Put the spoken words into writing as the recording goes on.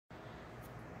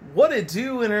What it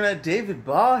do, Internet? David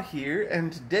Baugh here,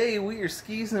 and today we are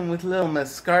skeezing with little Miss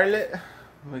Scarlet.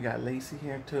 We got Lacey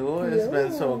here too. It's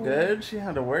been so good. She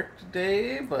had to work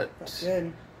today, but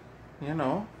good. You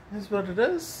know, it's what it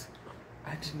is.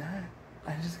 I did not.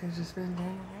 I just been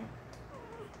going.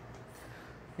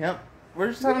 Yep,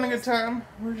 we're just having a good time.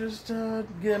 We're just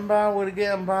getting by with a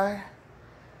getting by,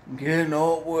 getting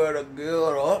up with a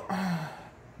get up.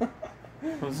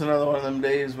 It was another one of them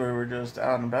days where we're just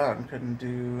out and about and couldn't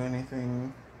do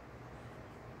anything.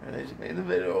 And I just made the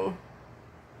video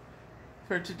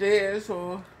for today,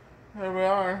 so here we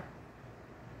are.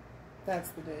 That's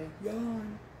the day.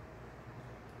 Yawn.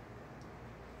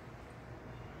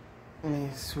 Me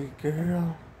sweet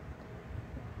girl.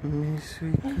 Me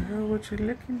sweet girl, what you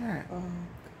looking at?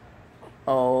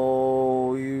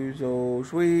 Oh, you so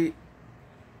sweet.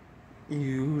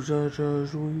 You such a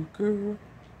sweet girl.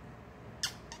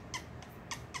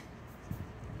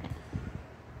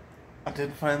 I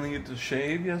did finally get to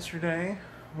shave yesterday,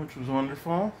 which was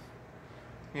wonderful.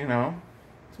 You know,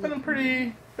 it's been a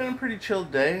pretty chill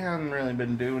day. I haven't really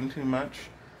been doing too much.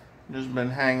 Just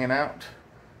been hanging out,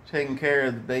 taking care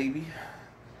of the baby,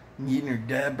 getting her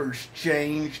diapers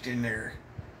changed and her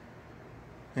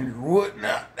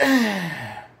whatnot.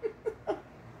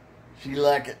 She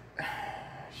like it.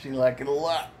 She like it a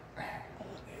lot.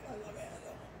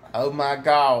 Oh my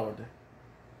God.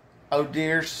 Oh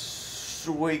dear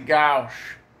sweet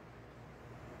gosh.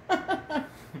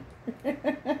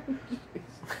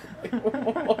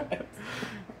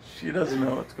 She doesn't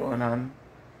know what's going on.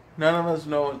 None of us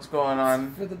know what's going on.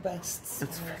 It's for the best.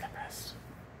 It's for the best.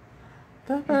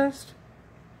 The best.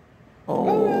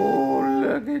 Oh,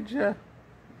 look at ya.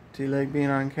 Do you like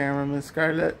being on camera, Miss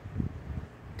Scarlet?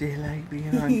 Do you like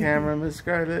being on camera, Miss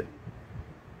Scarlet?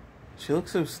 She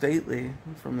looks so stately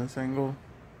from this angle.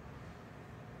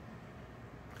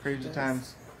 Crazy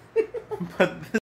times. But